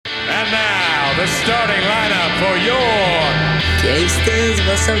And now, the starting lineup for your Gangsters,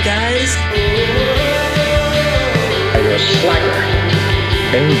 what's up, guys? You're a slacker.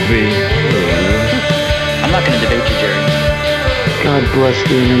 LV. I'm not going to debate you, Jerry. God bless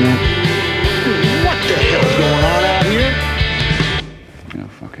the internet. What the hell's going on out here? Yeah,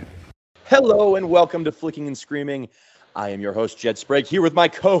 fuck it. Hello and welcome to Flicking and Screaming. I am your host, Jed Sprague, here with my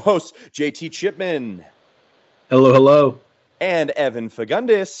co-host, JT Chipman. Hello, hello. And Evan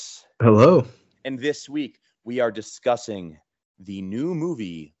Fagundis. Hello. And this week, we are discussing the new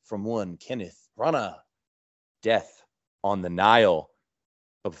movie from one Kenneth Branagh, Death on the Nile.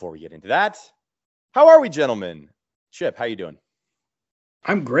 But before we get into that, how are we, gentlemen? Chip, how you doing?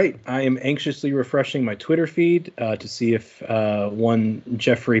 I'm great. I am anxiously refreshing my Twitter feed to see if one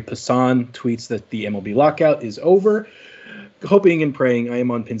Jeffrey Passan tweets that the MLB lockout is over. Hoping and praying. I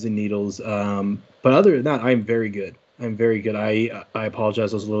am on pins and needles. But other than that, I'm very good. I'm very good. I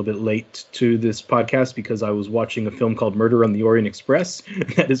apologize. I was a little bit late to this podcast because I was watching a film called Murder on the Orient Express.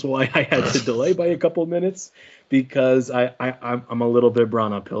 That is why I had to delay by a couple of minutes because I'm a little bit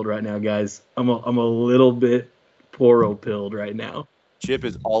Branagh-pilled right now, guys. I'm a little bit Poro-pilled right now. Chip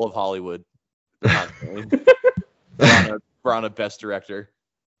is all of Hollywood. Branagh, best director.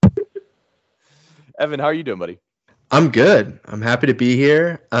 Evan, how are you doing, buddy? I'm good. I'm happy to be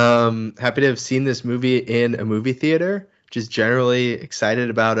here. Happy to have seen this movie in a movie theater. Just generally excited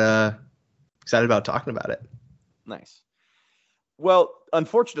about talking about it. Nice. Well,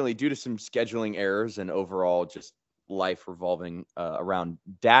 unfortunately, due to some scheduling errors and overall just life revolving around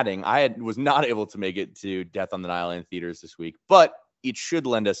dadding, I was not able to make it to Death on the Nile in theaters this week, but it should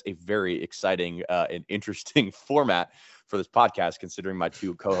lend us a very exciting and interesting format for this podcast, considering my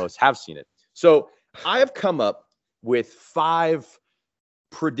two co-hosts have seen it. So I have come up with 5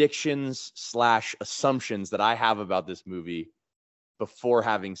 predictions / assumptions that I have about this movie before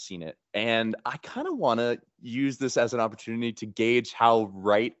having seen it. And I kind of want to use this as an opportunity to gauge how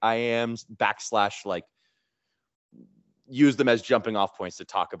right I am / like use them as jumping off points to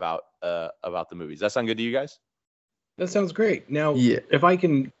talk about the movies. Does that sound good to you guys? That sounds great. Now, Yeah. If I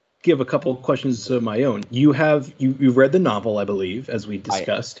can give a couple of questions of my own. You've read the novel, I believe, as we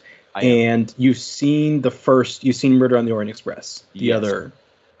discussed. And you've seen Murder on the Orient Express, the Yes. other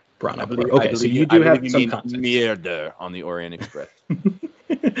Branagh. Okay, so you do have some context. Murder on the Orient Express.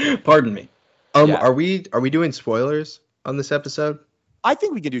 Pardon me. Yeah. Are we doing spoilers on this episode? I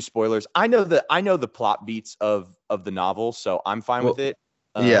think we can do spoilers. I know the plot beats of the novel, so I'm fine with it.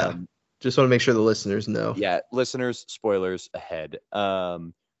 Yeah. Just want to make sure the listeners know. Yeah, listeners, spoilers ahead.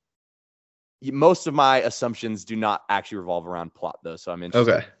 Most of my assumptions do not actually revolve around plot, though, so I'm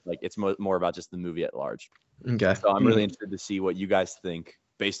interested. Okay. Like it's more about just the movie at large. Okay. So I'm really interested to see what you guys think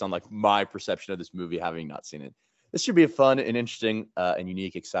based on like my perception of this movie, having not seen it. This should be a fun and interesting and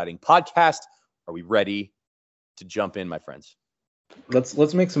unique, exciting podcast. Are we ready to jump in, my friends? Let's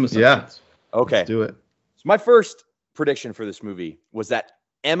make some assumptions. Yeah. Okay. Let's do it. So my first prediction for this movie was that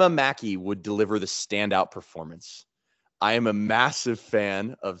Emma Mackey would deliver the standout performance. I am a massive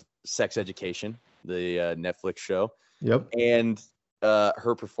fan of Sex Education, the Netflix show. Yep. And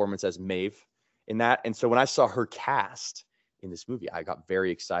her performance as Maeve in that. And so when I saw her cast in this movie, I got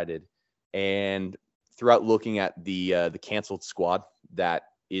very excited. And throughout looking at the canceled squad that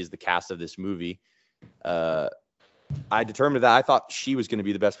is the cast of this movie, I determined that I thought she was going to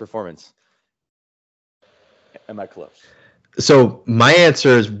be the best performance. Am I close? So my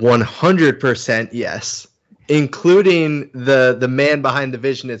answer is 100% yes, including the man behind the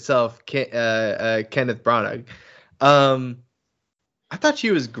vision itself, Kenneth Branagh. I thought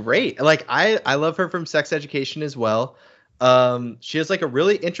she was great. Like I love her from Sex Education as well. She has like a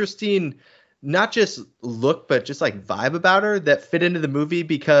really interesting, not just look, but just like vibe about her that fit into the movie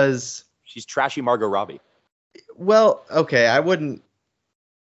because she's trashy Margot Robbie. Well, okay, I wouldn't.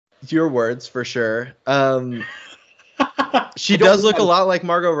 Your words for sure. She does look a lot like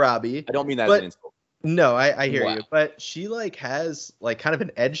Margot Robbie. I don't mean that as an insult. No, I hear you. But she like has like kind of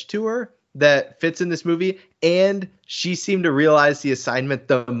an edge to her that fits in this movie. And she seemed to realize the assignment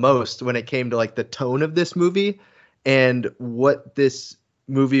the most when it came to like the tone of this movie and what this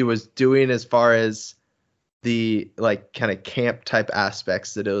movie was doing as far as the like kind of camp type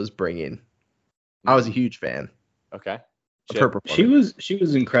aspects that it was bringing. I was a huge fan. Okay. Of her performance. She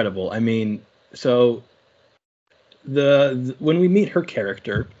was incredible. I mean, so when we meet her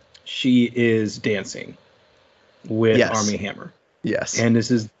character, she is dancing with Armie Hammer. Yes. And this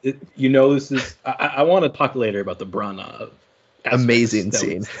is I want to talk later about the Branagh amazing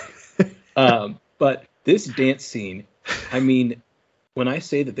scene. But this dance scene, I mean, when I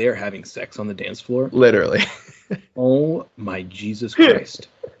say that they are having sex on the dance floor, literally. Oh my Jesus Christ.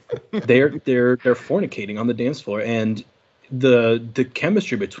 they're fornicating on the dance floor, and the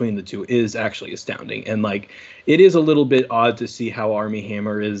chemistry between the two is actually astounding. And like, it is a little bit odd to see how Armie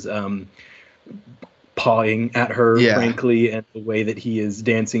Hammer is pawing at her, frankly, and the way that he is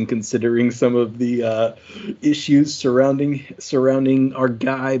dancing, considering some of the issues surrounding our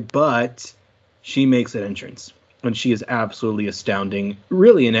guy. But she makes an entrance, and she is absolutely astounding,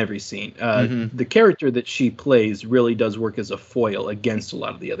 really, in every scene. The character that she plays really does work as a foil against a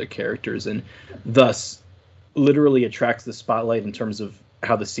lot of the other characters, and thus literally attracts the spotlight in terms of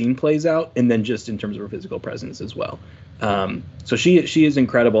how the scene plays out, and then just in terms of her physical presence as well. So she is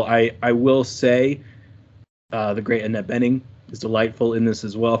incredible. I will say the great Annette Bening is delightful in this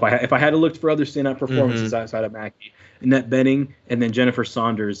as well. If I had to look for other standout performances outside of Mackie, Annette Bening, and then Jennifer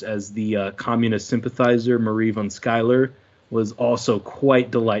Saunders as the communist sympathizer Marie von Schuyler was also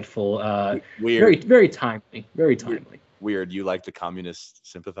quite delightful. Weird. Very timely. Very timely. Weird. You like the communist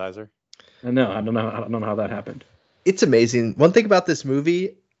sympathizer? I don't know how that happened. It's amazing. One thing about this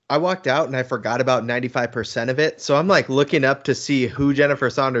movie, I walked out and I forgot about 95% of it. So I'm like looking up to see who Jennifer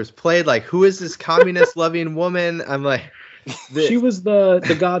Saunders played. Like, who is this communist loving woman? I'm like, she was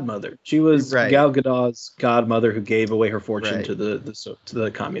the godmother. She was Gal Gadot's godmother who gave away her fortune to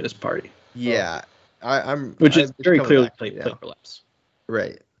the Communist Party. Yeah, which is very clearly played for laughs.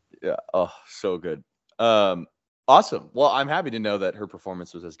 Right. Yeah. Oh, so good. Awesome. Well, I'm happy to know that her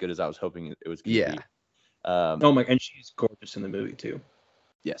performance was as good as I was hoping it was going to be. And she's gorgeous in the movie too.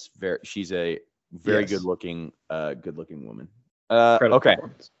 Yes, she's a very good looking woman. Okay.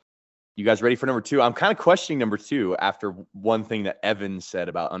 You guys ready for number 2? I'm kind of questioning number 2 after one thing that Evan said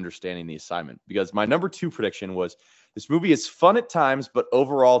about understanding the assignment, because my number 2 prediction was this movie is fun at times, but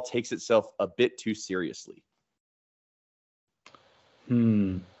overall takes itself a bit too seriously.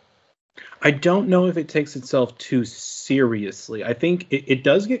 I don't know if it takes itself too seriously. I think it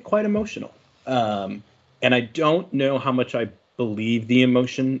does get quite emotional. And I don't know how much I believe the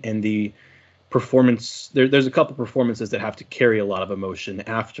emotion and the performance. There's a couple performances that have to carry a lot of emotion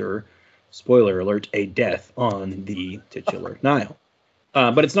after, spoiler alert, a death on the titular Niall.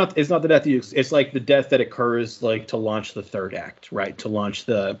 But it's not the death it's like the death that occurs like to launch the third act, right? To launch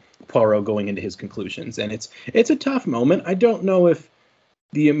the Poirot going into his conclusions. And it's a tough moment. I don't know if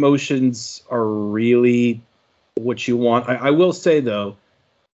the emotions are really what you want. I will say though,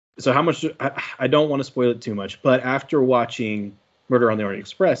 so how much I don't want to spoil it too much, but after watching Murder on the Orient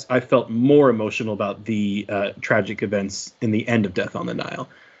Express, I felt more emotional about the tragic events in the end of Death on the Nile,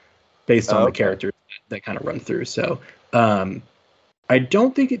 based on the characters that kind of run through. So I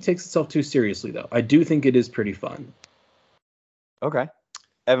don't think it takes itself too seriously, though. I do think it is pretty fun. Okay.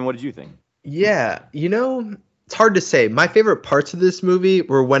 Evan, what did you think? Yeah, it's hard to say. My favorite parts of this movie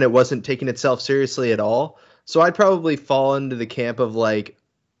were when it wasn't taking itself seriously at all. So I'd probably fall into the camp of like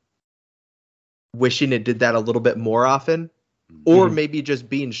wishing it did that a little bit more often, or maybe just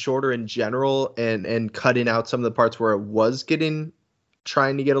being shorter in general and cutting out some of the parts where it was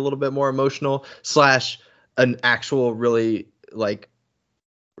trying to get a little bit more emotional / an actual really like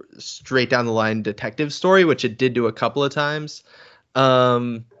straight down the line detective story, which it did do a couple of times.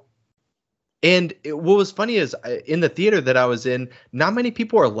 What was funny is in the theater that I was in, not many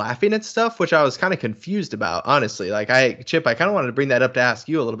people were laughing at stuff, which I was kind of confused about, honestly. Like Chip, I kind of wanted to bring that up to ask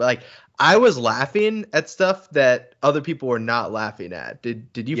you a little bit. Like, I was laughing at stuff that other people were not laughing at.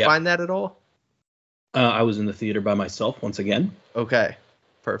 Did you find that at all? I was in the theater by myself once again. Okay,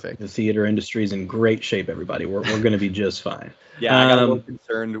 perfect. The theater industry is in great shape, everybody. We're going to be just fine. Yeah, I got a little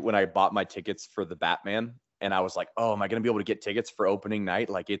concerned when I bought my tickets for the Batman. And I was like, oh, am I going to be able to get tickets for opening night?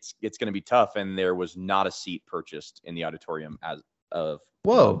 Like, it's going to be tough. And there was not a seat purchased in the auditorium as of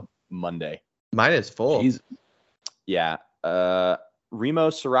Monday. Mine is full. Yeah. Remo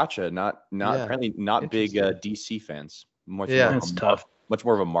Sriracha, apparently not big DC fans. It's tough. Much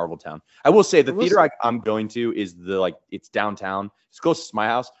more of a Marvel town. I will say the theater I'm going to is it's downtown. It's close to my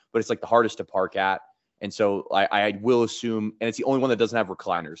house, but it's like the hardest to park at. And so I will assume, and it's the only one that doesn't have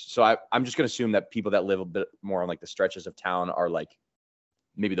recliners. So I'm just going to assume that people that live a bit more on like the stretches of town are like,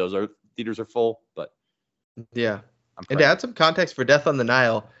 maybe theaters are full, but. Yeah. And to add some context for Death on the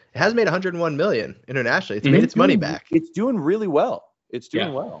Nile, it has made $101 million internationally. It's made its money back. It's doing really well. It's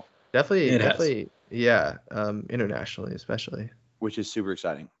doing well. Definitely. Yeah. Internationally, especially. Which is super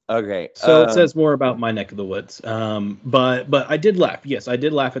exciting. Okay. So it says more about my neck of the woods. But I did laugh. Yes, I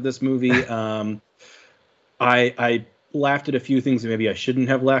did laugh at this movie. I laughed at a few things that maybe I shouldn't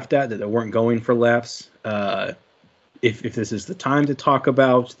have laughed at, that weren't going for laughs. If this is the time to talk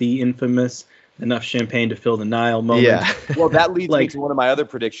about the infamous enough champagne to fill the Nile moment. Yeah. Well, that leads me to one of my other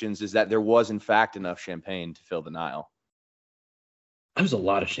predictions, is that there was in fact enough champagne to fill the Nile. There's a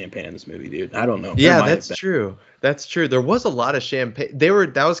lot of champagne in this movie, dude. I don't know. Yeah, that's true. That's true. There was a lot of champagne.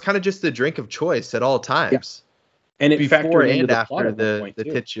 That was kind of just the drink of choice at all times. Yeah. And it before and after the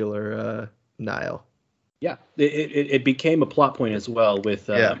titular Nile. Yeah, it became a plot point as well with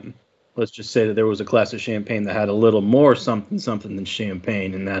let's just say that there was a glass of champagne that had a little more something than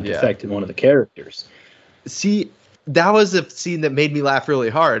champagne, and that affected one of the characters. See, that was a scene that made me laugh really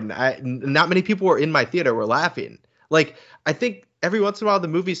hard, and not many people were in my theater were laughing. Like, I think every once in a while the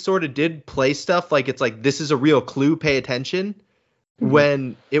movie sort of did play stuff like it's like, this is a real clue, pay attention,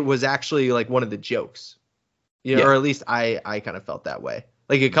 when it was actually like one of the jokes. You know, or at least I kind of felt that way.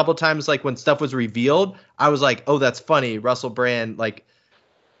 Like a couple times, like when stuff was revealed, I was like, oh, that's funny. Russell Brand like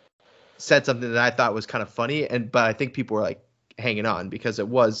said something that I thought was kind of funny, but I think people were like hanging on because it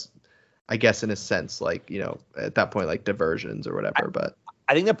was, I guess, in a sense, like, you know, at that point, like diversions or whatever. But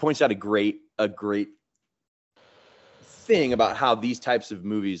I think that points out a great thing about how these types of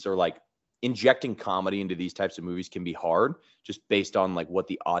movies are like injecting comedy into these types of movies can be hard just based on like what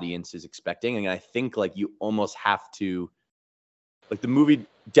the audience is expecting. And I think like you almost have to, like, the movie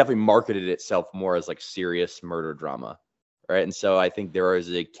definitely marketed itself more as like serious murder drama. Right. And so I think there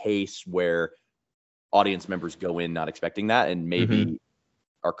is a case where audience members go in not expecting that and maybe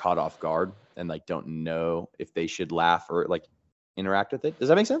are caught off guard and like don't know if they should laugh or like interact with it. Does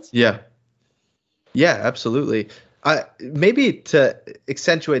that make sense? Yeah. Yeah, absolutely. Maybe to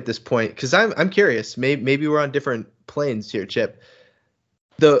accentuate this point, because I'm curious, maybe we're on different planes here, Chip.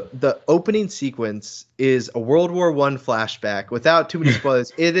 The opening sequence is a World War I flashback. Without too many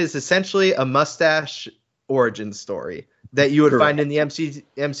spoilers, it is essentially a mustache origin story that you would find in the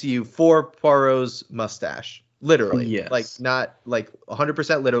MCU for Poirot's mustache. Literally. Yes. Like, not like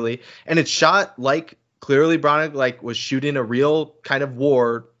 100% literally. And it's shot like clearly Branagh like was shooting a real kind of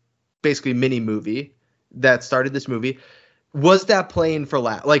war, basically mini movie that started this movie. Was that playing for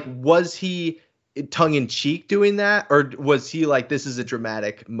laugh? Like, was he tongue in cheek doing that, or was he like, this is a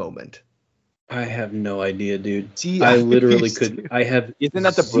dramatic moment? I have no idea, dude. See, I literally couldn't. I have Isn't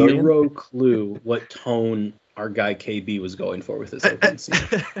that the zero clue what tone our guy KB was going for with this opening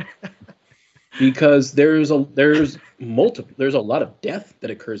scene. Because there's a lot of death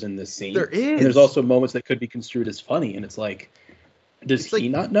that occurs in this scene. There is. And there's also moments that could be construed as funny, and it's like, does he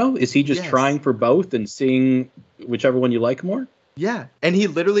not know? Is he just trying for both and seeing whichever one you like more? Yeah. And he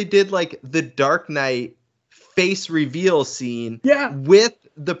literally did like the Dark Knight face reveal scene with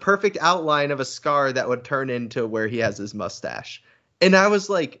the perfect outline of a scar that would turn into where he has his mustache. And I was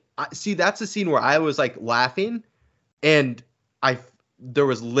like, see, that's a scene where I was like laughing, and there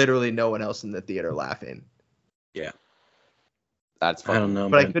was literally no one else in the theater laughing. Yeah. That's funny. I don't know.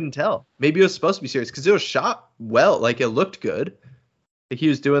 But I couldn't tell. Maybe it was supposed to be serious because it was shot well. Like, it looked good. Like, he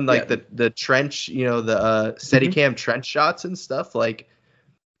was doing like the trench, you know, the Steadicam trench shots and stuff. Like,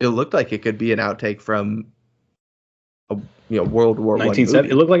 it looked like it could be an outtake from a World War I. 1970.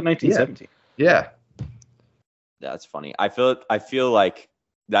 It looked like 1917. Yeah. That's funny. I feel like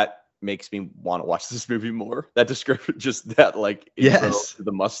that makes me want to watch this movie more. That description, just that like intro to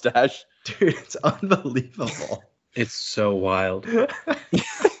the mustache. Dude, it's unbelievable. It's so wild.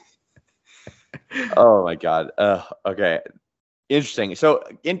 Oh my God. Okay. Interesting. So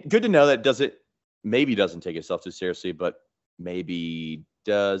good to know that maybe doesn't take itself too seriously, but maybe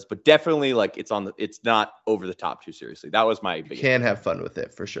does. But definitely, like, it's not over the top too seriously. That was my biggest. You can have fun with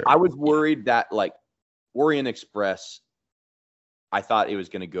it for sure. I was worried that like Orient Express, I thought it was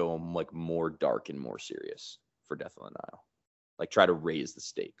going to go like more dark and more serious for Death on the Nile, like try to raise the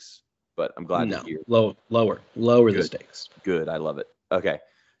stakes. But I'm glad to hear lower the stakes. Good. I love it. Okay.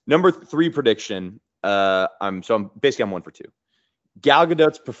 Number 3 prediction. I'm 1 for 2. Gal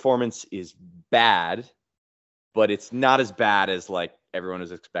Gadot's performance is bad, but it's not as bad as like everyone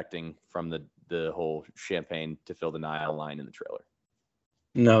is expecting from the whole champagne to fill the Nile line in the trailer.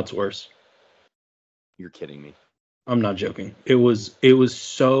 No, it's worse. You're kidding me. I'm not joking. It was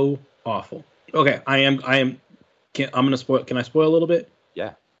so awful. Okay, I'm gonna spoil. Can I spoil a little bit?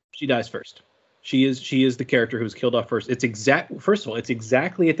 Yeah. She dies first. She is the character who's killed off first. First of all, it's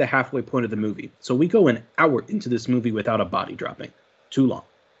exactly at the halfway point of the movie. So we go an hour into this movie without a body dropping. Too long.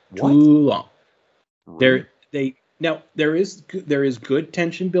 What? Too long. Really? There is good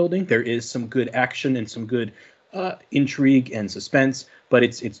tension building. There is some good action and some good intrigue and suspense, but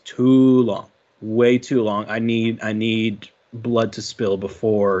it's too long. Way too long. I need blood to spill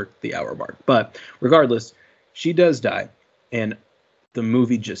before the hour mark. But regardless, she does die, and the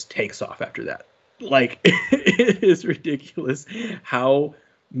movie just takes off after that. Like, it is ridiculous how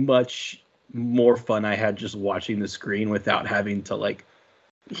much more fun I had just watching the screen without having to like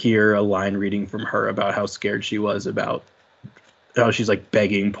hear a line reading from her about how scared she was about she's like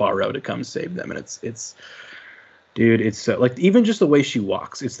begging Poirot to come save them, and it's dude, it's like even just the way she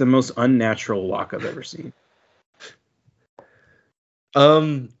walks, it's the most unnatural walk I've ever seen.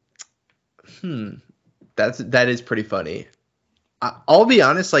 That is pretty funny. I'll be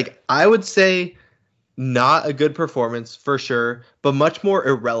honest, like I would say not a good performance for sure, but much more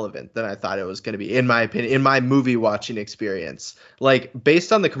irrelevant than I thought it was going to be, in my opinion, in my movie watching experience. Like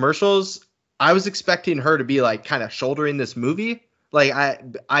based on the commercials, I was expecting her to be like kind of shouldering this movie. Like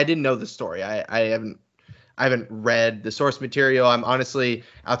I didn't know the story. I haven't read the source material. I'm honestly,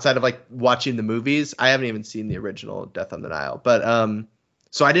 outside of like watching the movies, I haven't even seen the original Death on the Nile. But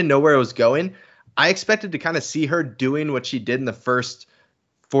so I didn't know where it was going. I expected to kind of see her doing what she did in the first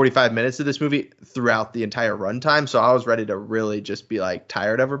 45 minutes of this movie throughout the entire runtime. So I was ready to really just be like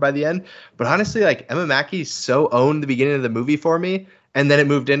tired of her by the end. But honestly, like Emma Mackey so owned the beginning of the movie for me. And then it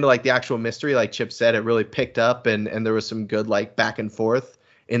moved into like the actual mystery. Like Chip said, it really picked up and there was some good like back and forth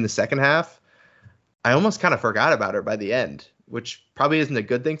in the second half. I almost kind of forgot about her by the end, which probably isn't a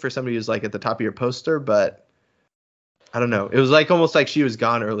good thing for somebody who's like at the top of your poster, but I don't know. It was like almost like she was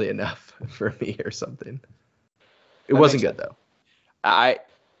gone early enough for me or something. It wasn't good though.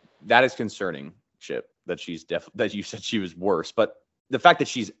 That is concerning, Chip, that she's that you said she was worse, but the fact that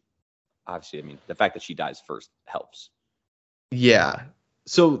she's obviously, the fact that she dies first helps. Yeah.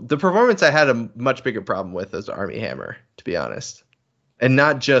 So the performance I had a much bigger problem with is Armie Hammer, to be honest. And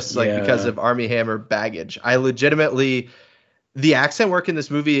not just like because of Armie Hammer baggage. I legitimately, the accent work in this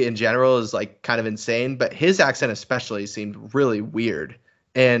movie in general is like kind of insane, but his accent especially seemed really weird.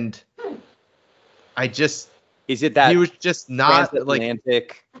 And is it that he was just not like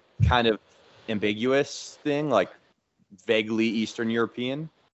Atlantic kind of ambiguous thing, like vaguely Eastern European?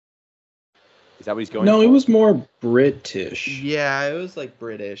 Is that what he's going for? No, it was more British. Yeah, it was like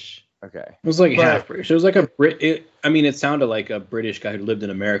British. Okay. It was like half British. It was like a it sounded like a British guy who lived in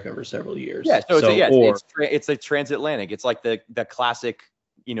America for several years. Yeah, it's like transatlantic. It's like the classic,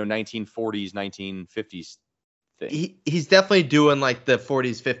 1940s, 1950s thing. He's definitely doing like the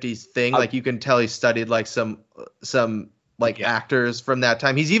 40s, 50s thing. Like you can tell he studied like some actors from that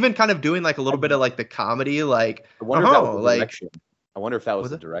time. He's even kind of doing like a little bit of like the comedy. Like I wonder if that was the direction. I wonder if that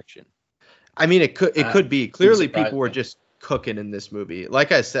was the direction. I mean, it could be. Clearly, people were just cooking in this movie.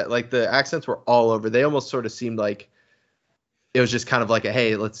 Like I said, like the accents were all over. They almost sort of seemed like it was just kind of like a,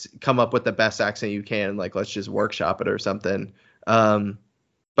 hey, let's come up with the best accent you can. Like, let's just workshop it or something. But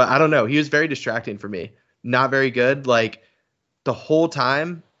I don't know. He was very distracting for me. Not very good. Like the whole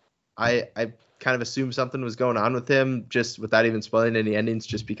time, I kind of assumed something was going on with him just without even spoiling any endings,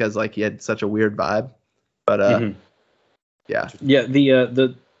 just because like he had such a weird vibe. But yeah.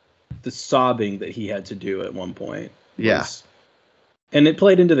 The sobbing that he had to do at one point. And it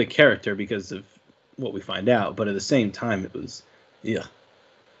played into the character because of what we find out, but at the same time it was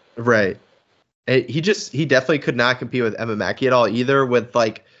right. He definitely could not compete with Emma Mackey at all either. With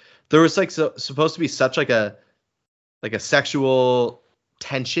like there was like supposed to be such like a sexual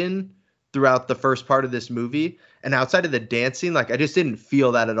tension throughout the first part of this movie, and outside of the dancing, like I just didn't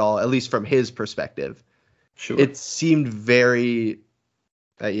feel that at all, at least from his perspective. Sure. It seemed very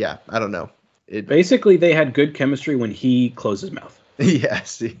I don't know. Basically, they had good chemistry when he closed his mouth.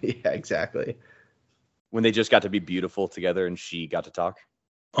 Yes, yeah, exactly. When they just got to be beautiful together and she got to talk.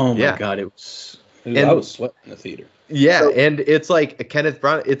 Oh my God, I was sweating in the theater. Yeah, and it's like a Kenneth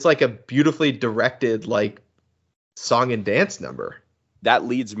Branagh. It's like a beautifully directed like song and dance number. That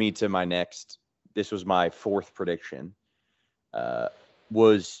leads me to my next. This was my fourth prediction.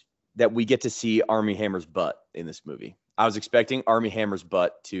 Was that we get to see Armie Hammer's butt in this movie. I was expecting Armie Hammer's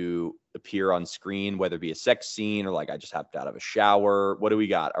butt to appear on screen, whether it be a sex scene or like I just hopped out of a shower. What do we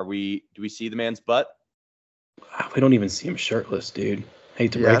got? Do we see the man's butt? We don't even see him shirtless, dude.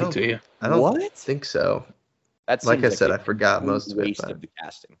 Hate to break it to you. I don't think so. That's like I said, I forgot most of it. Waste of the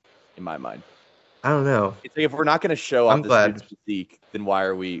casting, in my mind. I don't know. It's like if we're not going to show off this dude's physique, then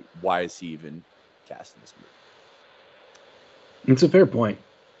why is he even cast in this movie? It's a fair point.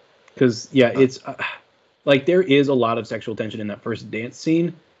 Because, it's like there is a lot of sexual tension in that first dance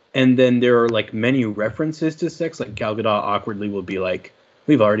scene. And then there are like many references to sex. Like Gal Gadot awkwardly will be like,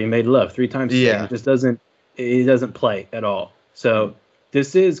 we've already made love 3 times. Yeah. It doesn't play at all. So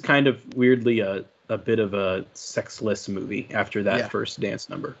this is kind of weirdly a bit of a sexless movie after that first dance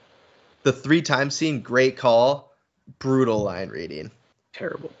number. The 3 times scene, great call. Brutal line reading.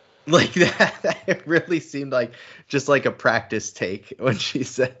 Terrible. Like that, it really seemed like just like a practice take when she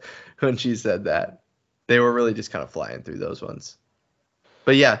said that. They were really just kind of flying through those ones.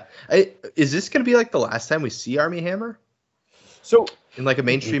 But yeah, is this going to be like the last time we see Armie Hammer? So in like a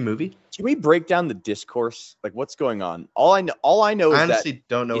mainstream movie? Can we break down the discourse? Like, what's going on? All I know is I that, honestly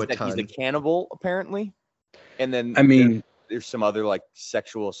don't know is a that he's a ton. cannibal, apparently. And then I mean, there's some other like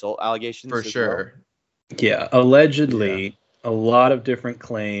sexual assault allegations. For as well. sure. yeah, allegedly, a lot of different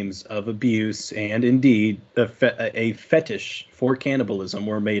claims of abuse and indeed a fetish for cannibalism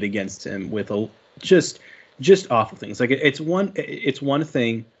were made against him with just awful things. Like it's one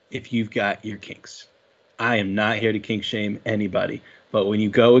thing if you've got your kinks. I am not here to kink shame anybody, but when you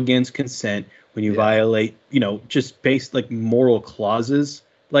go against consent, when you violate, just based like moral clauses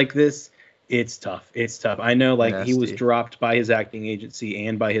like this, it's tough. It's tough. I know, like he was dropped by his acting agency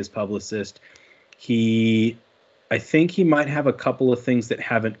and by his publicist. I think he might have a couple of things that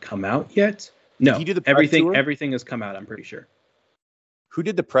haven't come out yet. No, Did he do the press everything tour? everything has come out, I'm pretty sure. Who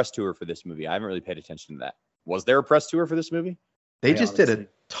did the press tour for this movie? I haven't really paid attention to that. Was there a press tour for this movie? They I just did a honestly-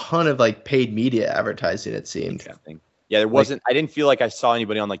 ton of like paid media advertising, it seemed. Interesting. Yeah, there wasn't. I didn't feel like I saw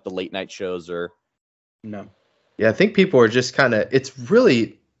anybody on like the late night shows or. No. Yeah, I think people are just kind of. It's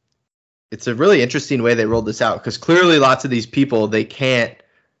a really interesting way they rolled this out, because clearly lots of these people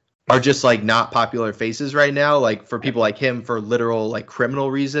are just like not popular faces right now. Like for people like him, for literal like criminal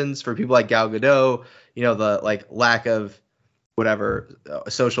reasons. For people like Gal Gadot, the like lack of whatever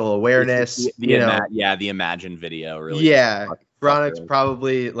social awareness. The Imagine video really. Yeah, fucked Veronic's her.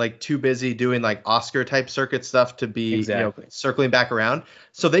 probably like too busy doing like Oscar type circuit stuff to be Exactly. circling back around.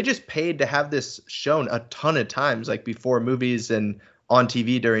 So they just paid to have this shown a ton of times, like before movies and on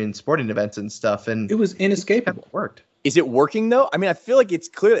TV during sporting events and stuff. And It was inescapable. it worked. Is it working though? I mean, I feel like it's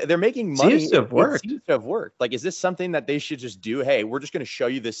clear they're making money. Seems to have worked. It seems to have worked. Like, is this something that they should just do? Hey, we're just going to show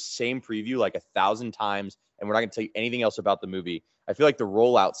you this same preview like 1,000 times, and we're not going to tell you anything else about the movie. I feel like the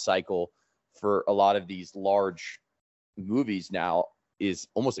rollout cycle for a lot of these large movies now is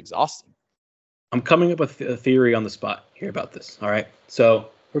almost exhausting. I'm coming up with a theory on the spot here about this. All right. So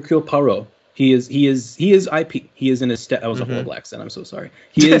Hercule Poirot, he is IP. He is an that was a horrible accent. I'm so sorry.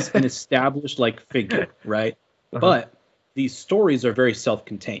 He is an established like figure, right? But these stories are very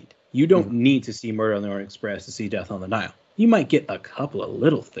self-contained. You don't need to see Murder on the Orient Express to see Death on the Nile. You might get a couple of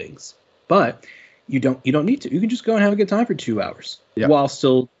little things, but you don't need to. You can just go and have a good time for 2 hours while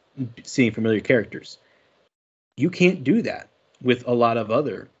still seeing familiar characters. You can't do that with a lot of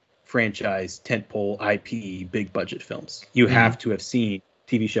other franchise, tentpole, IP, big budget films. You have to have seen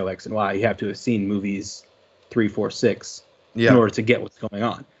TV show X and Y. You have to have seen movies 3, 4, 6 in order to get what's going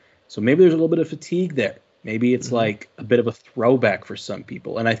on. So maybe there's a little bit of fatigue there. Maybe it's like a bit of a throwback for some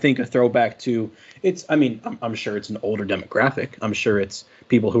people. And I think a throwback to I'm sure it's an older demographic. I'm sure it's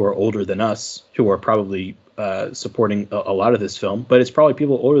people who are older than us who are probably supporting a lot of this film. But it's probably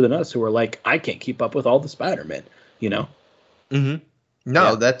people older than us who are like, I can't keep up with all the Spider-Man,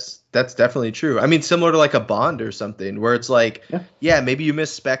 No, that's definitely true. I mean, similar to like a Bond or something, where it's like, maybe you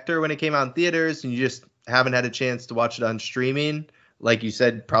missed Spectre when it came out in theaters and you just haven't had a chance to watch it on streaming. Like you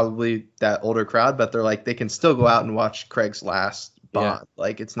said, probably that older crowd, but they're like, they can still go out and watch Craig's last Bond.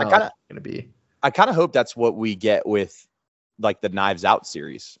 Like it's not going to be. I kind of hope that's what we get with like the Knives Out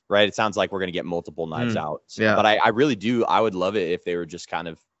series, right? It sounds like we're going to get multiple Knives Out. Yeah. But I really do. I would love it if they were just kind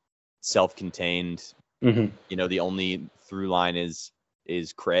of self-contained. The only through line is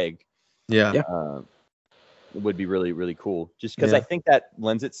Craig. Yeah. It would be really, really cool. Just because I think that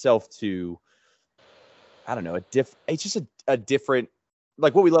lends itself to, I don't know, it's just a different,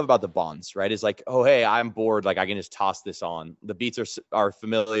 like what we love about the Bonds, right? Is like, oh, hey, I'm bored. Like I can just toss this on. The beats are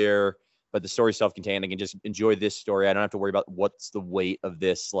familiar, but the story's self-contained. I can just enjoy this story. I don't have to worry about what's the weight of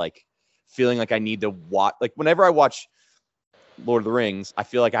this, like feeling like I need to watch. Like whenever I watch Lord of the Rings, I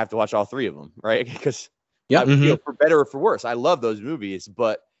feel like I have to watch all 3 of them, right? Because for better or for worse, I love those movies.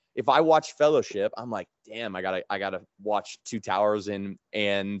 But if I watch Fellowship, I'm like, damn, I gotta watch Two Towers and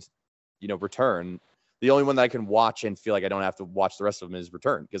Return. The only one that I can watch and feel like I don't have to watch the rest of them is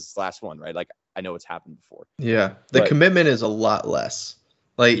Return, because it's the last one, right? Like I know what's happened before. Yeah, the commitment is a lot less.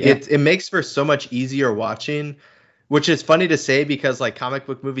 Like it makes for so much easier watching, which is funny to say because like comic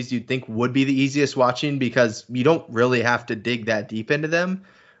book movies you'd think would be the easiest watching because you don't really have to dig that deep into them,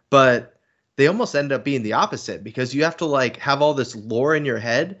 but they almost end up being the opposite because you have to like have all this lore in your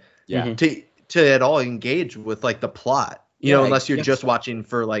head to at all engage with like the plot, unless you're just watching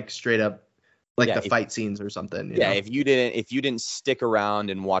for like straight up like the fight scenes or something. You know? If you didn't stick around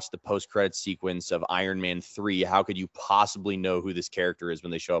and watch the post-credit sequence of Iron Man 3, how could you possibly know who this character is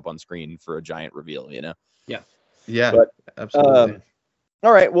when they show up on screen for a giant reveal, Yeah, but, absolutely.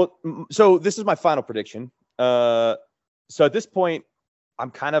 All right, well, so this is my final prediction. So at this point, I'm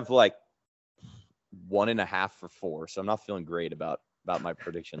kind of like 1.5 for 4, so I'm not feeling great about my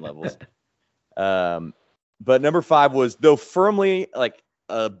prediction levels. But number 5 was, though firmly like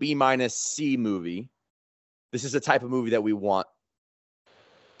a B-C movie. This is the type of movie that we want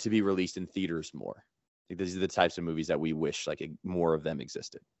to be released in theaters more. Like, these are the types of movies that we wish like more of them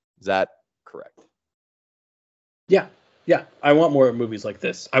existed. Is that correct? Yeah. I want more movies like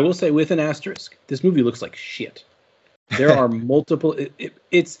this. I will say with an asterisk, this movie looks like shit. There are multiple.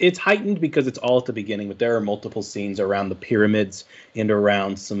 It's heightened because it's all at the beginning, but there are multiple scenes around the pyramids and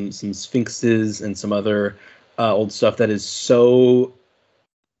around some sphinxes and some other old stuff that is so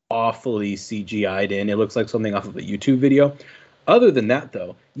awfully CGI'd in. It looks like something off of a YouTube video. Other than that,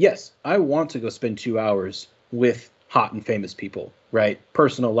 though, yes, I want to go spend 2 hours with hot and famous people, right?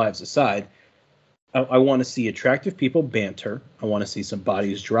 Personal lives aside. I want to see attractive people banter. I want to see some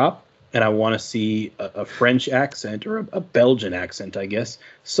bodies drop. And I want to see a French accent or a Belgian accent, I guess,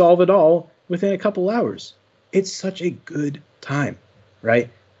 solve it all within a couple hours. It's such a good time, right?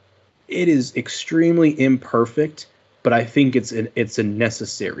 It is extremely imperfect, but I think it's a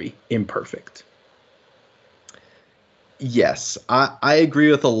necessary imperfect. Yes, I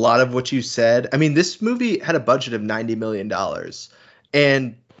agree with a lot of what you said. I mean, this movie had a budget of $90 million,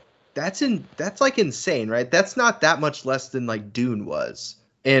 and that's like insane, right? That's not that much less than like Dune was.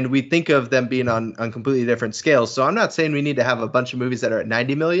 And we think of them being on completely different scales. So I'm not saying we need to have a bunch of movies that are at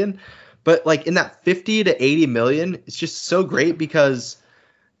 90 million, but like in that 50 to 80 million, it's just so great because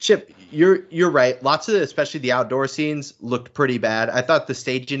Chip, you're right. Lots of, especially the outdoor scenes, looked pretty bad. I thought the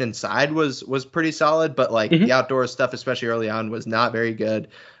staging inside was pretty solid, but like the outdoor stuff, especially early on, was not very good.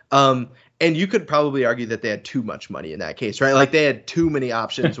 And you could probably argue that they had too much money in that case, right? Like they had too many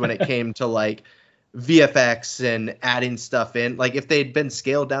options when it came to like VFX and adding stuff in. Like if they'd been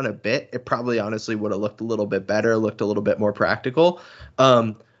scaled down a bit, it probably honestly would have looked a little bit better, looked a little bit more practical.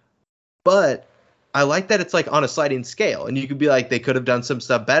 But I like that it's like on a sliding scale, and you could be like, they could have done some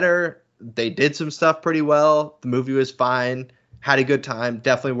stuff better. They did some stuff pretty well. The movie was fine. Had a good time.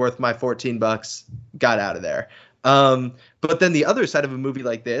 Definitely worth my $14. Got out of there. But then the other side of a movie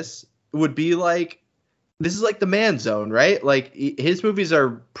like this would be like, this is like the Man Zone, right? Like his movies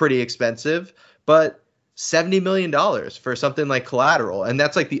are pretty expensive, but $70 million for something like Collateral. And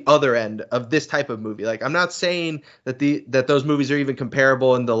that's like the other end of this type of movie. Like, I'm not saying that that those movies are even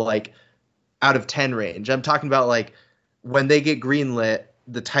comparable in the like out of 10 range. I'm talking about like when they get greenlit,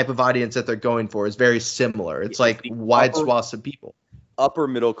 the type of audience that they're going for is very similar. It's like wide swaths of people. Upper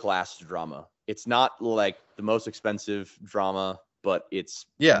middle class drama. It's not like the most expensive drama, but it's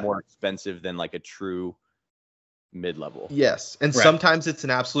more expensive than like a true mid-level. Yes. And sometimes it's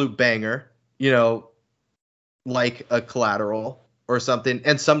an absolute banger, you know, like a Collateral or something.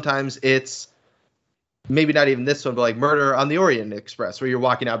 And sometimes it's maybe not even this one, but like Murder on the Orient Express, where you're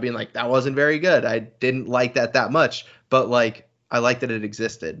walking out being like, that wasn't very good. I didn't like that much, but like, I like that it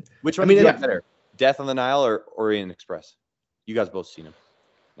existed. Which one do you like better? Death on the Nile or Orient Express? You guys both seen them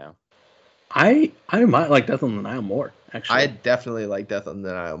now. I might like Death on the Nile more, actually. I definitely like Death on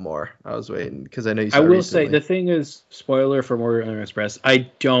the Nile more. I was waiting because I know you saw I will recently. say, the thing is, spoiler for Orient Express, I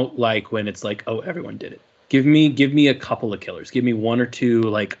don't like when it's like, oh, everyone did it. Give me a couple of killers. Give me one or two,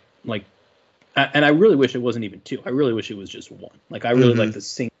 like, and I really wish it wasn't even two. I really wish it was just one. Like, I really like the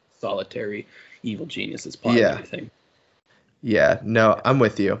single solitary evil genius's plot and everything. Yeah, no, I'm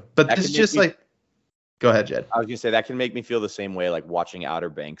with you. But this is just like, go ahead, Jed. I was gonna say that can make me feel the same way like watching Outer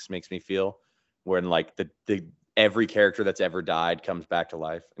Banks makes me feel, when like the every character that's ever died comes back to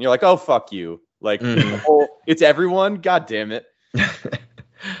life, and you're like, oh fuck you, like it's everyone. God damn it.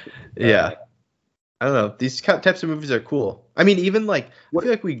 Yeah. I don't know. These types of movies are cool. I mean, even like, I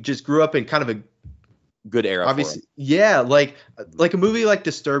feel like we just grew up in kind of a good era. Obviously, yeah. Like a movie like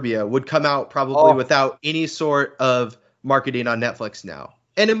Disturbia would come out probably without any sort of marketing on Netflix now,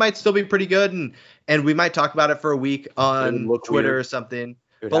 and it might still be pretty good, and we might talk about it for a week on Twitter or something.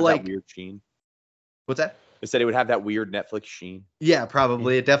 But like, that weird sheen. What's that? It said it would have that weird Netflix sheen. Yeah,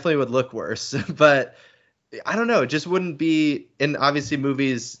 probably. It definitely would look worse, but I don't know. It just wouldn't be. And obviously,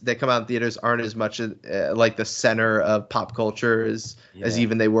 movies that come out in theaters aren't as much like the center of pop culture as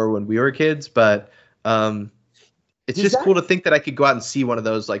even they were when we were kids. But it's just cool to think that I could go out and see one of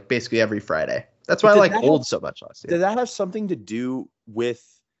those like basically every Friday. That's why I like Old so much last year. Does that have something to do with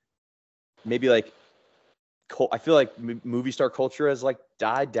maybe like? I feel like movie star culture has like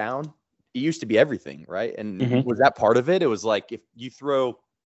died down. It used to be everything, right? And was that part of it? It was like if you throw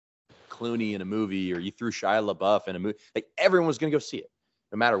Clooney in a movie or you threw Shia LaBeouf in a movie, like everyone was going to go see it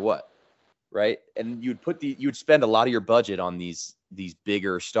no matter what, right? And you'd spend a lot of your budget on these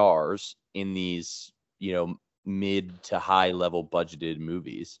bigger stars in these, you know, mid to high level budgeted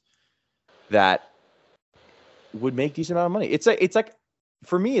movies that would make decent amount of money. It's like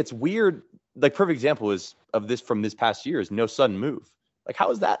for me, it's weird. Like perfect example from this past year is No Sudden Move. Like,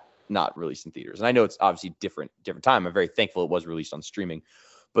 how is that not released in theaters? And I know it's obviously different time. I'm very thankful it was released on streaming,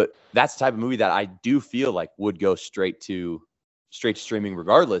 but that's the type of movie that I do feel like would go straight to streaming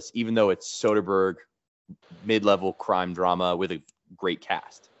regardless, even though it's Soderbergh mid-level crime drama with a great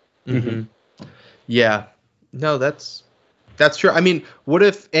cast. Mm-hmm. Yeah, no, that's true. I mean, what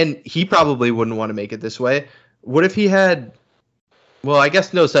if, and he probably wouldn't want to make it this way. What if he had, well, I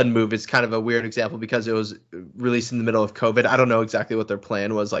guess No Sudden Move is kind of a weird example because it was released in the middle of COVID. I don't know exactly what their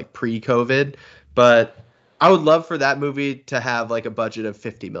plan was like pre-COVID, but I would love for that movie to have like a budget of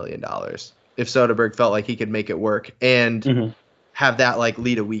 $50 million if Soderbergh felt like he could make it work and have that like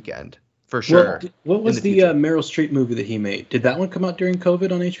lead a weekend for sure. Well, what was the Meryl Streep movie that he made? Did that one come out during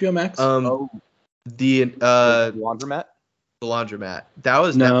COVID on HBO Max? The Laundromat? The Laundromat. That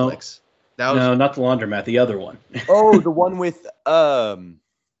was Netflix. That was no, not the Laundromat. The other one. Oh, the one with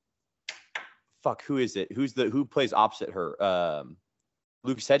fuck, who is it? Who plays opposite her?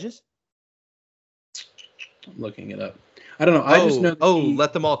 Lucas Hedges? I'm looking it up. I don't know. I just know.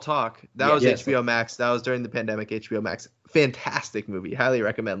 Let Them All Talk. That was HBO Max. That was during the pandemic. HBO Max. Fantastic movie. Highly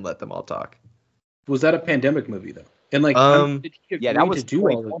recommend Let Them All Talk. Was that a pandemic movie though? And like, did he agree that was to do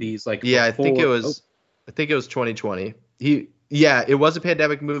all of these? Like, I think it was 2020. It was a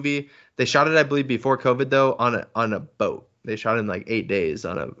pandemic movie. They shot it, I believe, before COVID though, on a boat. They shot it in like 8 days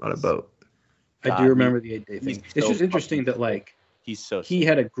on a boat. I do remember the 8-day thing. It's just interesting that like he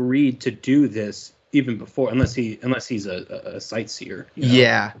had agreed to do this even before, unless he's a sightseer.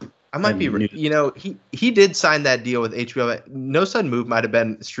 Yeah. I might be, he did sign that deal with HBO. No Sudden Move might have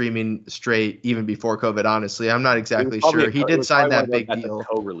been streaming straight even before COVID, honestly. I'm not exactly sure. He did sign that big deal.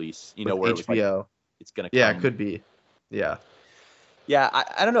 Co-release, where HBO. it was like, it's going to come. Yeah, it could be. Yeah. Yeah,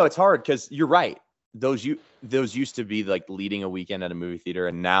 I don't know. It's hard because you're right. Those used to be like leading a weekend at a movie theater,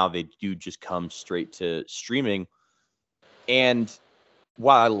 and now they do just come straight to streaming. And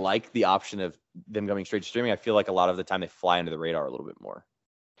while I like the option of them coming straight to streaming, I feel like a lot of the time they fly under the radar a little bit more.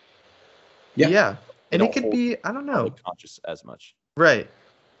 Yeah. And it could be, I don't know, conscious as much. Right.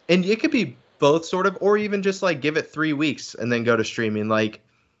 And it could be both sort of, or even just like give it 3 weeks and then go to streaming. Like,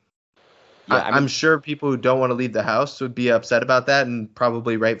 I'm sure people who don't want to leave the house would be upset about that, and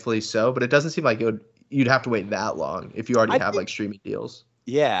probably rightfully so. But it doesn't seem like you'd have to wait that long if you already have like streaming deals.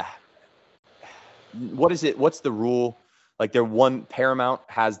 Yeah. What is it? What's the rule? Like Paramount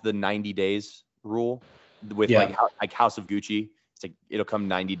has the 90 days rule with like House of Gucci. It's like it'll come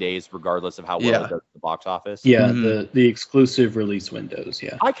 90 days regardless of how well it does at the box office. Yeah, the exclusive release windows.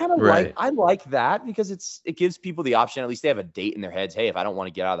 Yeah, I kind of like that because it gives people the option. At least they have a date in their heads. Hey, if I don't want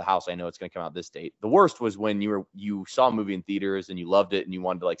to get out of the house, I know it's going to come out this date. The worst was when you saw a movie in theaters and you loved it and you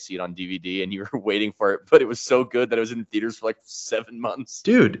wanted to like see it on DVD and you were waiting for it, but it was so good that it was in theaters for like 7 months.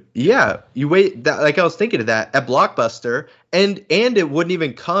 Dude, yeah, you wait. Like I was thinking of that at Blockbuster, and it wouldn't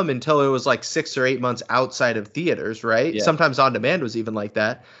even come until it was like 6 or 8 months outside of theaters, right? Yeah. Sometimes on demand was even like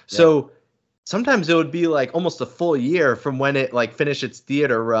that. So sometimes it would be like almost a full year from when it like finished its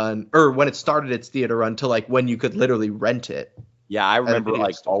theater run, or when it started its theater run, to like when you could literally rent it. Yeah, I remember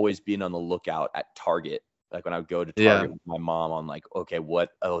like always being on the lookout at Target. Like when I would go to Target with my mom on like, okay,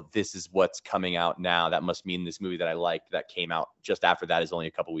 this is what's coming out now. That must mean this movie that I liked that came out just after that is only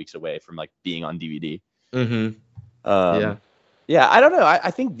a couple weeks away from like being on DVD. Mm-hmm. Yeah, I don't know.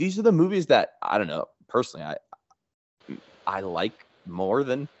 I think these are the movies that, I don't know, personally, I like more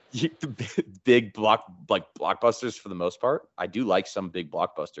than the big blockbusters for the most part. I do like some big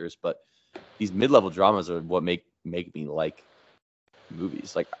blockbusters, but these mid-level dramas are what make me like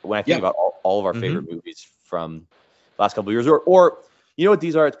movies. Like when I think about all of our favorite movies from the last couple of years, or you know what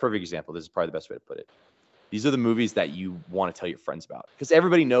these are? It's a perfect example. This is probably the best way to put it. These are the movies that you want to tell your friends about because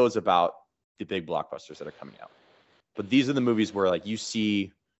everybody knows about the big blockbusters that are coming out. But these are the movies where like you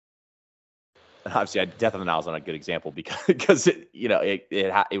see, and obviously Death on the Nile is not a good example because it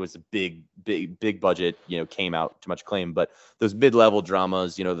was a big budget, came out to much acclaim. But those mid-level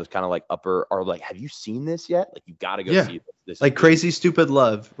dramas, those kind of like upper are like, have you seen this yet? Like you got to go see this. Like Crazy Stupid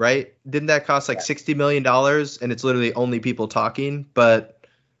Love, right? Didn't that cost like $60 million and it's literally only people talking? But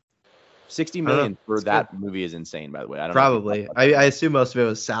 $60 million for that movie is insane, by the way. I don't probably. I assume most of it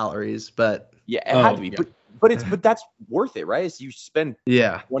was salaries, but yeah, it had to be. Yeah. But that's worth it, right? So you spend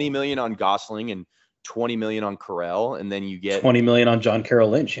 $20 million on Gosling and $20 million on Carell, and then you get $20 million on John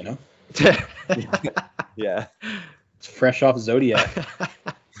Carroll Lynch. Yeah, it's fresh off Zodiac.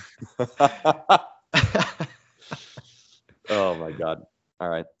 Oh my God! All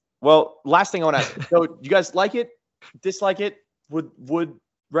right. Well, last thing I want to ask. So, you guys like it? Dislike it? Would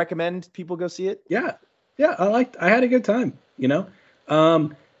recommend people go see it? Yeah. I had a good time.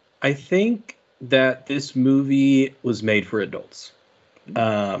 I think that this movie was made for adults.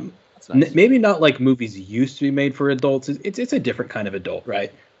 That's nice. Maybe not like movies used to be made for adults. It's a different kind of adult,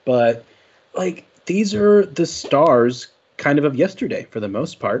 right? But like these are the stars kind of yesterday for the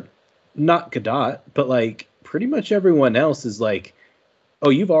most part. Not Godot, but like pretty much everyone else is like, oh,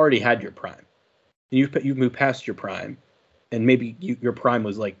 you've already had your prime. You've moved past your prime, and maybe your prime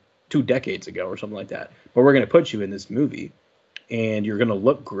was like 2 decades ago or something like that. But we're gonna put you in this movie, and you're gonna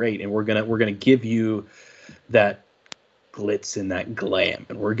look great, and we're gonna give you that glitz and that glam,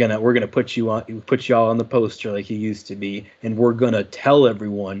 and we're gonna put y'all on the poster like you used to be, and we're gonna tell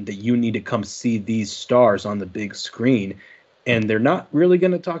everyone that you need to come see these stars on the big screen, and they're not really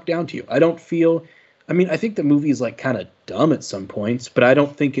gonna talk down to you. I think the movie is like kind of dumb at some points, but I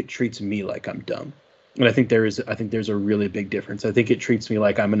don't think it treats me like I'm dumb. And I think there's a really big difference. I think it treats me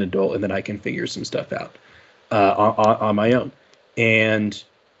like I'm an adult and that I can figure some stuff out on my own. And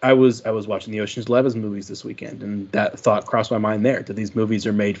I was watching the Ocean's 11 movies this weekend, and that thought crossed my mind there, that these movies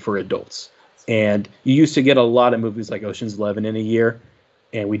are made for adults. And you used to get a lot of movies like Ocean's 11 in a year,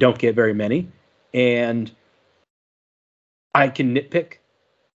 and we don't get very many. And I can nitpick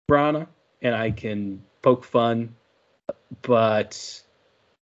Branagh, and I can poke fun, but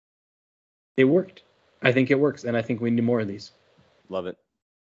it worked. I think it works, and I think we need more of these. Love it.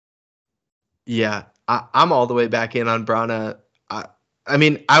 Yeah, I'm all the way back in on Branagh. I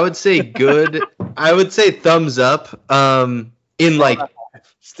mean, I would say good. I would say thumbs up. In like,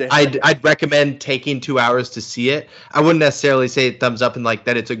 I'd recommend taking 2 hours to see it. I wouldn't necessarily say thumbs up in like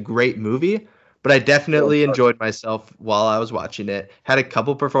that it's a great movie, but I definitely enjoyed myself while I was watching it. Had a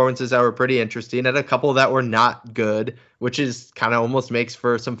couple performances that were pretty interesting, and a couple that were not good, which is kind of almost makes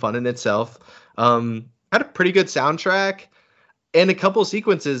for some fun in itself. Had a pretty good soundtrack, and a couple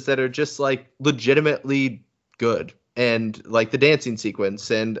sequences that are just like legitimately good. And like the dancing sequence,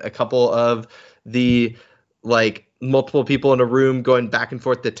 and a couple of the like multiple people in a room going back and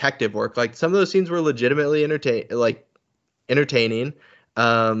forth detective work. Like some of those scenes were legitimately entertaining.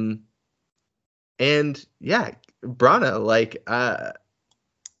 And yeah, Branagh, like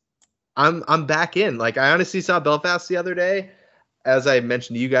I'm back in. Like I honestly saw Belfast the other day, as I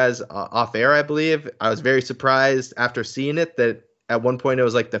mentioned to you guys off air, I believe. I was very surprised after seeing it that at one point it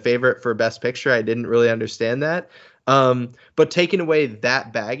was like the favorite for Best Picture. I didn't really understand that. But taking away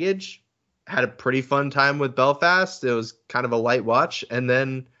that baggage, had a pretty fun time with Belfast. It was kind of a light watch, and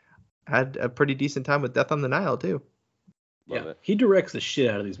then had a pretty decent time with Death on the Nile too. Yeah, he directs the shit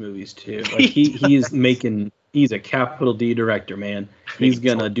out of these movies too. Like he's a capital D director, man. He's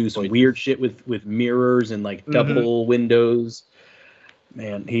gonna do some weird shit with mirrors and like double windows.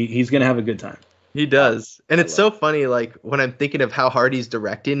 Man, he's gonna have a good time. He does. And it's so funny, like, when I'm thinking of how hard he's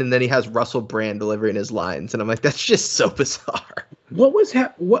directing, and then he has Russell Brand delivering his lines, and I'm like, that's just so bizarre.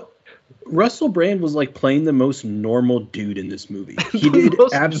 Russell Brand was, like, playing the most normal dude in this movie. He did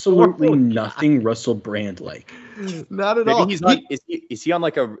absolutely nothing Russell Brand-like. Not at all. He's not, is he on,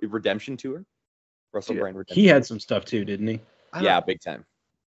 like, a redemption tour? Russell Brand redemption. He had some stuff, too, didn't he? Yeah, big time.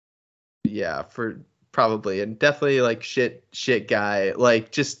 Yeah, probably, and definitely like shit guy,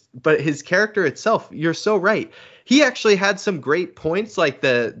 like but his character itself, you're so right. He actually had some great points, like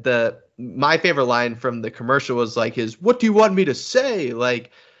my favorite line from the commercial was like his "What do you want me to say?"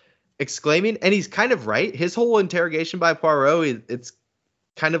 like exclaiming, and he's kind of right. His whole interrogation by Poirot, it's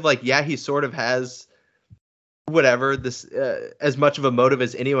kind of like, yeah, he sort of has whatever this as much of a motive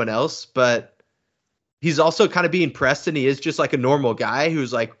as anyone else, but he's also kind of being pressed, and he is just like a normal guy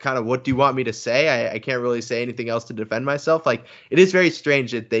who's like, kind of, what do you want me to say? I can't really say anything else to defend myself. Like, it is very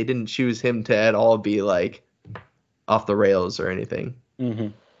strange that they didn't choose him to at all be like off the rails or anything. Mm-hmm.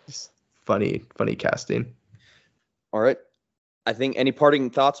 Just funny casting. All right. I think any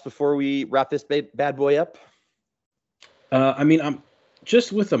parting thoughts before we wrap this bad boy up? I'm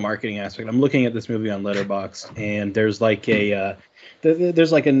just with the marketing aspect. I'm looking at this movie on Letterboxd, and there's like a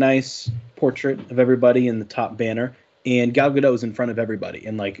nice portrait of everybody in the top banner, and Gal Gadot is in front of everybody,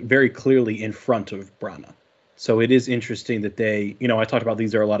 and like very clearly in front of Branagh. So it is interesting that they, I talked about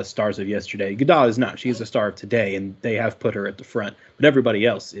these are a lot of stars of yesterday. Gadot is not. She's a star of today, and they have put her at the front, but everybody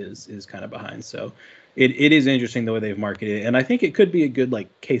else is kind of behind. So it is interesting the way they've marketed it, and I think it could be a good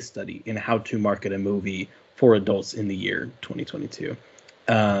like case study in how to market a movie for adults in the year 2022.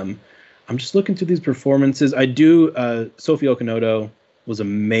 I'm just looking through these performances. Sophie Okonodo was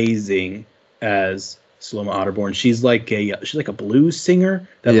amazing as Saloma Otterborn. She's like a blues singer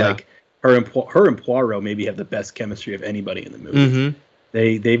that like her and Poirot maybe have the best chemistry of anybody in the movie.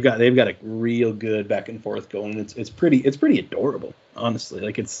 Mm-hmm. They've got a real good back and forth going. It's pretty adorable, honestly.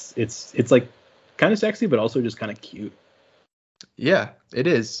 Like it's like kind of sexy, but also just kind of cute. Yeah, it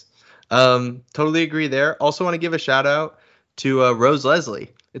is. Totally agree there. Also want to give a shout out to Rose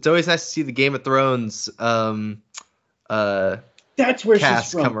Leslie. It's always nice to see the Game of Thrones That's where cast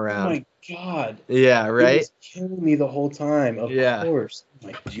she's from. come around. Oh my god. Yeah, It right? was killing me the whole time. Of course. Oh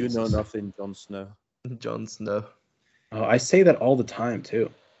my You know Jesus. nothing, Jon Snow. Jon Snow. Oh, I say that all the time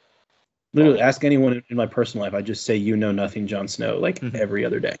too. Literally, ask anyone in my personal life. I just say, "You know nothing, Jon Snow," like every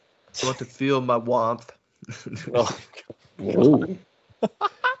other day. I want to feel my warmth. Whoa.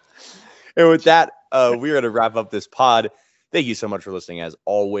 And with that, we're going to wrap up this pod. Thank you so much for listening. As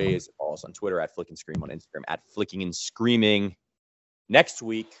always, follow us on Twitter at Flick and Scream, on Instagram at Flicking and Screaming. Next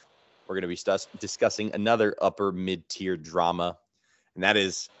week, we're going to be discussing another upper mid-tier drama, and that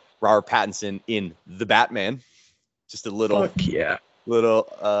is Robert Pattinson in The Batman. Just a little, Fuck yeah.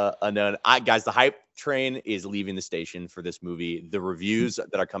 unknown. Guys, the hype train is leaving the station for this movie. The reviews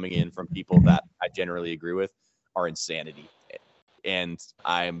that are coming in from people that I generally agree with are insanity, and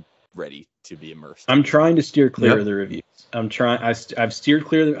I'm ready to be immersed. I'm trying to steer clear of the reviews. I've steered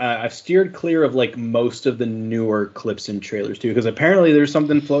clear. I've steered clear of like most of the newer clips and trailers too, because apparently there's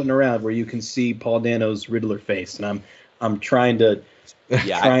something floating around where you can see Paul Dano's Riddler face, and I'm trying to.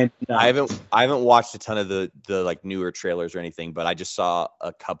 Yeah, I haven't watched a ton of the like newer trailers or anything, but I just saw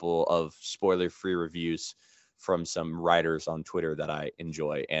a couple of spoiler-free reviews from some writers on Twitter that I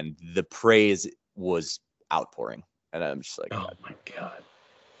enjoy, and the praise was outpouring, and I'm just like, oh my god.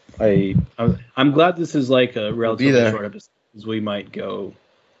 I'm glad this is like a relatively short episode, because we might go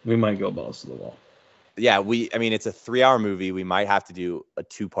balls to the wall. Yeah, it's a 3-hour movie. We might have to do a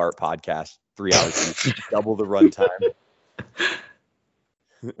 2-part podcast, 3 hours, each, double the runtime.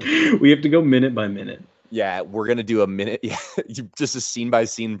 We have to go minute by minute. Yeah, we're gonna do a minute. Yeah, just a scene by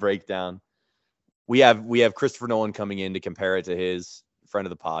scene breakdown. We have Christopher Nolan coming in to compare it to his friend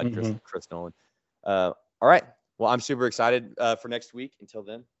of the pod, Chris Nolan. All right. Well, I'm super excited for next week. Until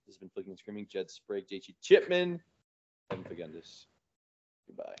then, this has been Flicking and Screaming. Jed Sprague, JT Chipman, Kevin Fagundes.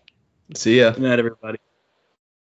 Goodbye. See ya. Good night, everybody.